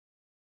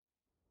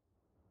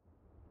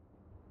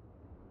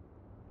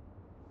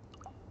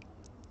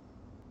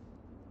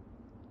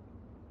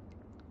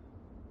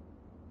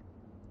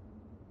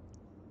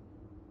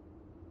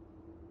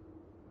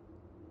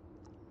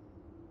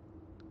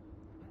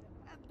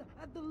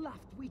At the left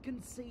we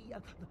can see,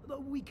 at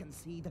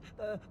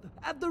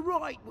the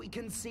right we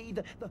can see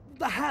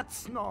the hat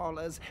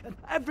snarlers.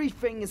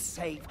 Everything is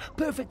safe,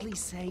 perfectly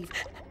safe.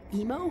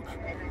 Emo?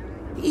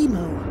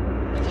 Emo.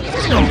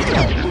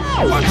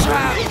 Watch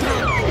out!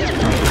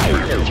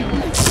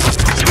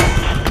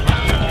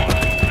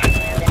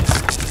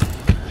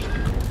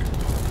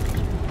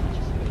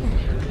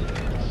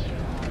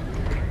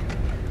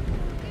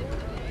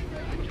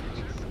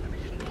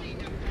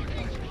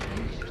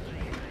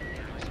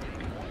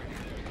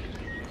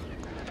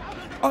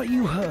 Are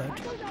you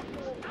hurt?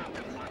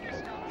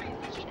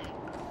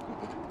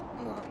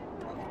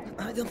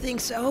 I don't think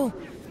so.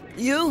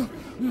 You?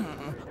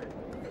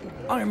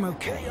 I'm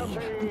okay.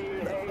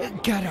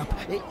 Get up.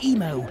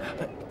 Emo,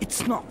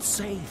 it's not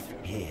safe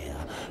here.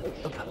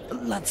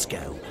 Let's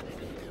go.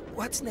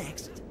 What's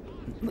next?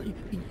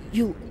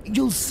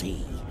 You'll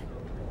see.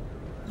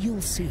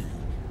 You'll see.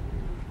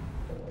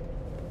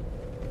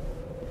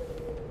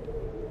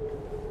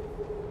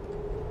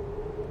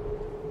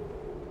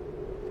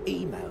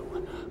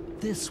 Emo,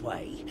 this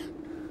way.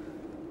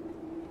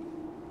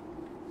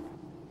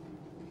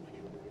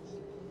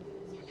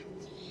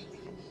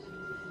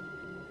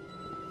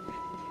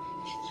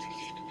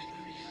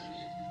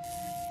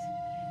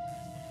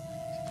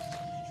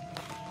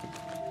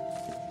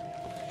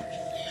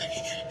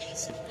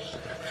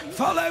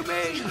 Follow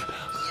me!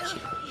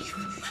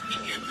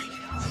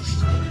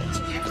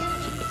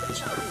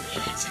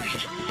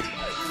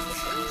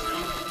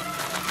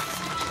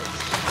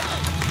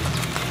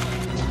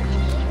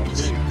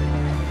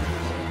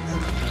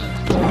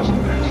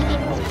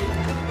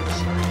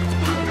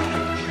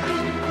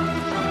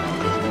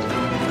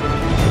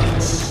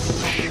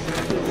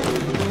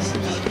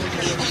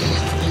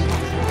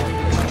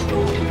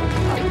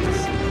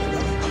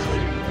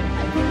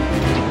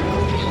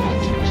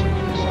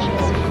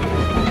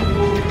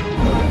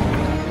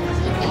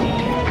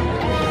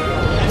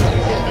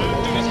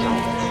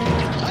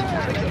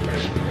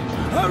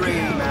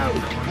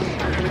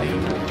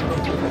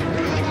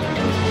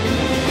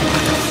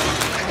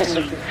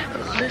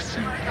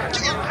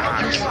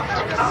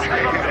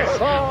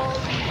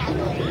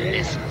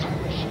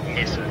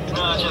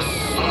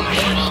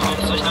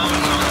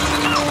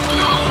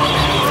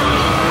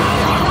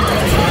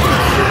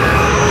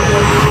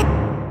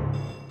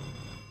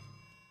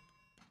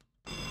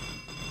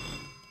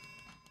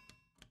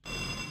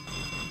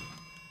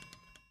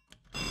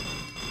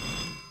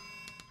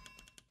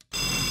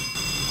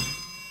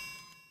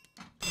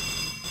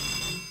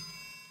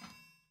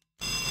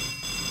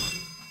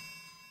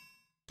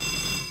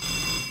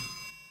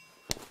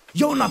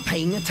 You're not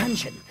paying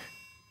attention.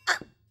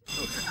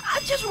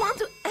 I just want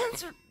to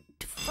answer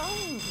the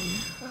phone.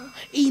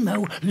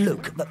 Emo,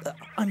 look,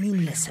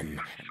 listen.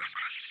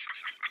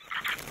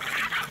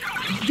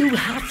 You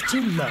have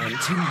to learn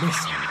to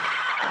listen.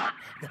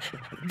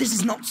 This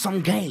is not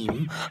some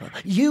game.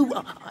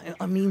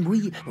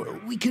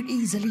 We could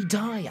easily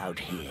die out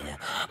here.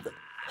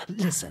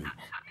 Listen.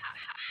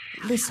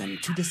 Listen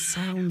to the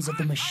sounds of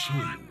the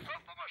machine.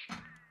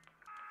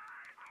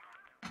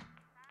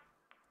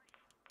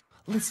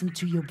 Listen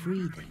to your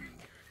breathing.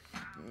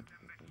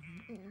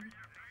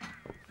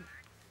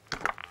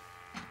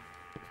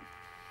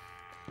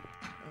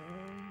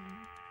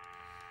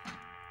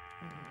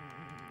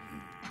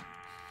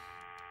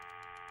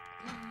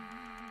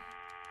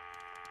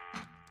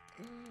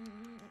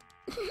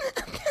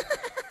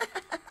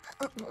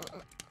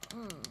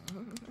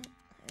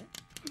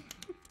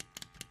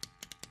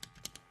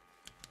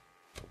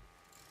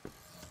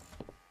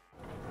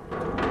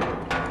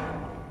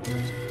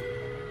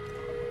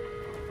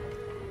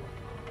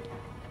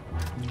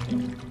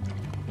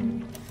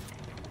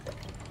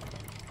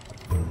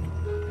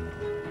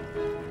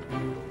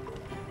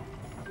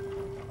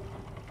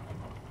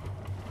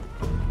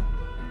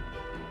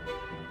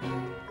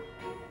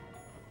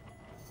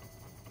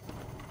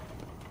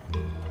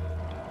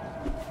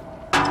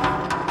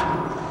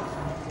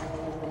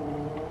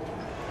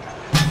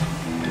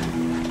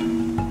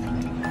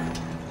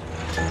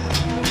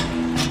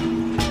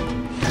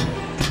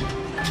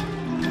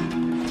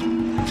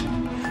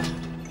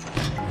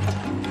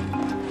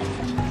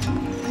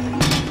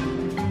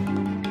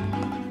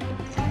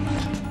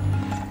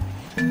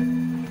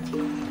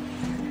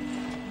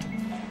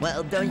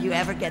 Well, don't you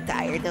ever get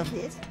tired of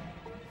this?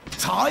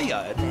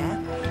 Tired?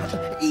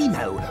 Yeah?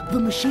 Emo, the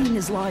machine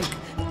is like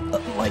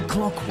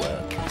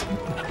clockwork.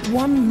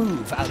 One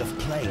move out of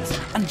place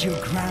and you're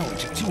ground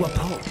to a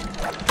pulp.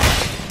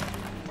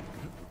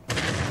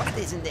 What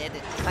isn't it?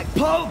 Like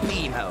Pulp,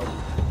 Emo!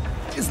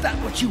 Is that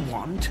what you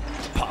want?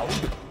 Pulp?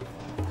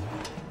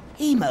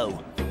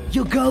 Emo,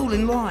 your goal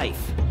in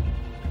life.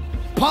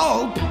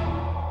 Pulp!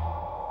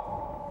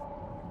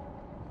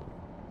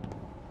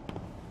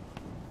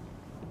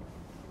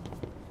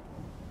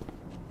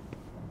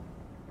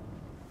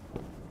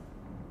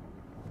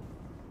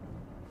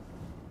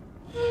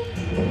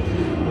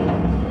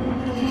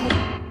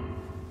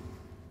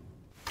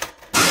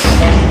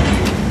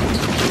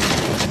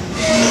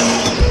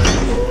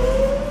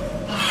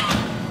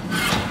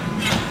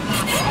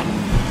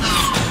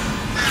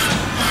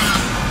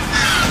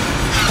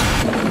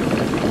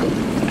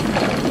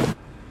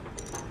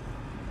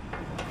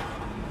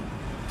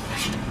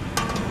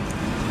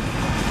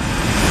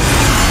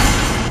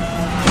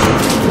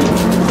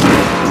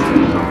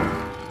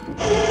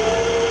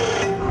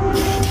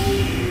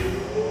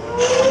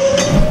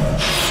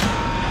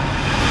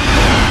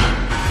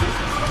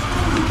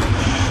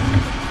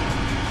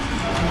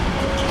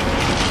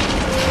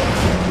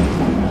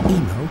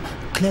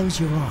 close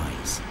your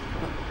eyes.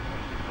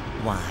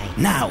 Why?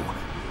 Now!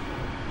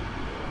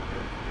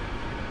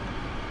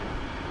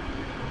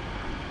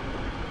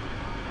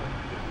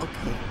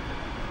 Okay.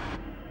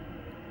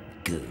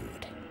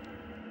 Good.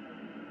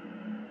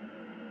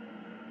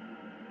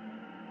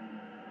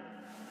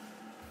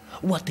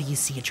 What do you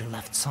see at your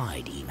left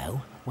side,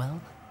 Emo?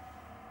 Well?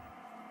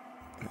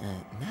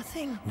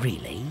 Nothing.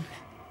 Really?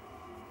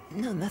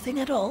 No, nothing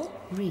at all.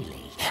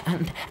 Really?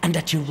 And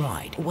at your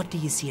right, what do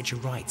you see at your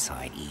right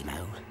side,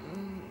 Emo?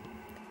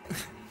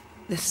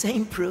 The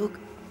same, Brooke.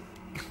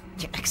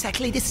 Yeah,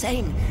 exactly the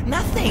same.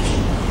 Nothing.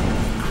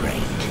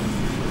 Great.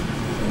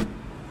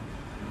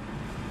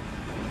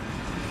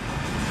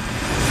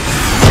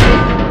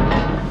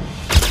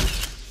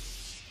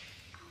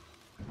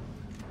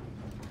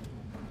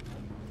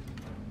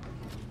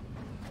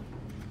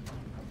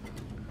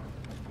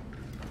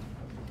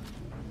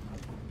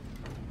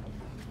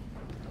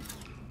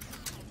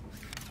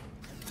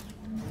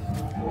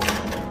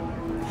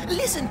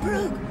 Listen,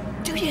 Brooke.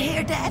 Do you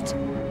hear that?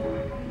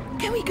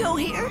 Can we go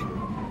here?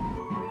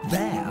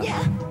 There?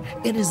 Yeah.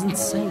 It isn't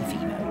safe,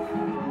 Emo.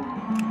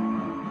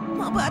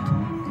 Well, but...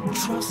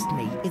 Trust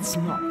me, it's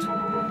not.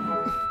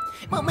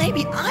 Well,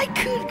 maybe I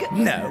could go...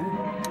 No.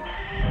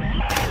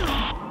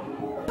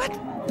 But...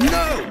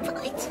 No!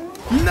 But...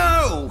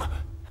 No!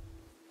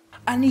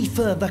 Any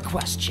further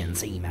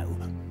questions, Emo?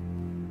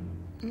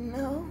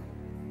 No.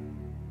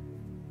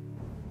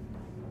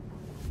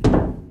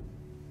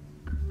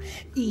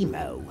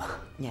 Emo.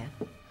 Yeah?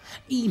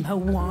 Emo,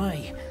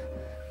 why?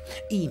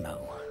 Emo,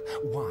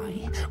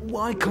 why?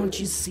 Why can't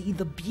you see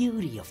the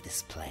beauty of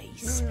this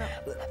place? No.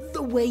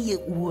 The way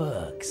it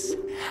works.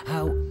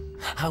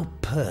 How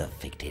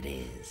perfect it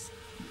is.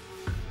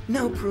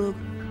 No, Brooke.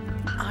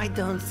 I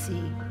don't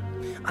see.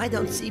 I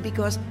don't see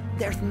because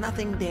there's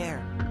nothing there.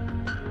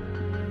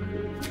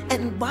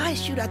 And why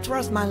should I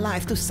trust my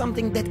life to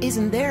something that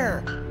isn't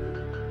there?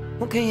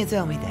 Well, can you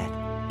tell me that?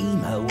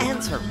 Emo.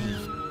 Answer me.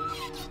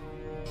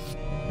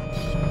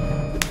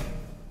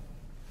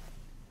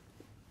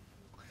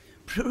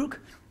 Brooke,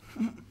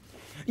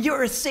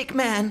 you're a sick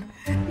man.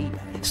 Emo.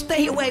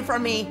 Stay away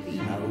from me.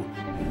 Emo.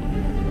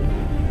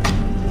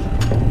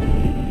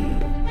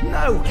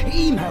 No,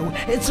 Emo,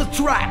 it's a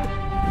trap.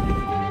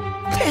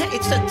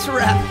 It's a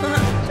trap.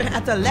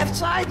 At the left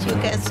side, you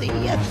can see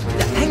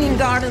the Hanging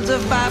Gardens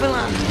of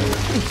Babylon.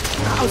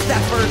 How's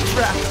that for a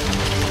trap?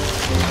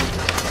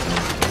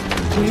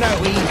 No,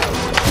 Emo.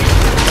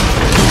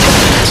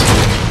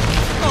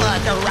 Oh,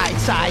 at the right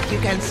side, you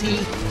can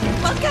see.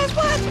 Well, guess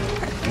what?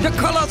 The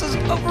Colossus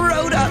of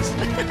Rhodos.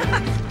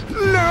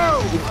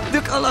 No! The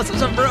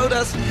Colossus of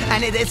Rhodos,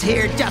 and it is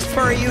here just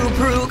for you,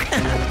 Brooke.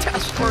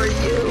 Just for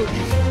you.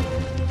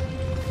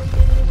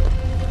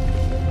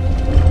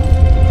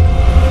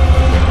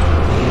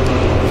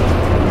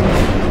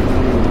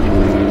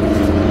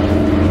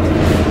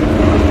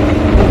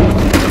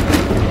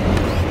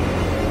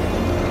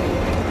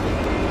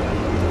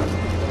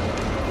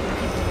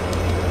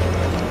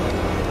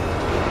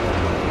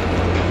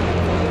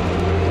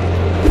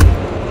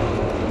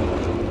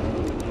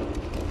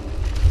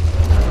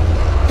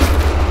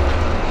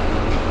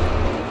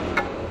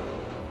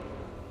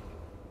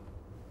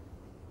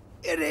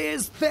 It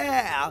is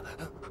there!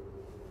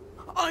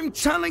 I'm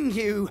telling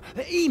you,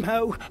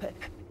 Emo,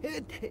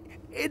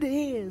 it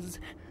is.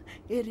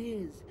 It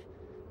is.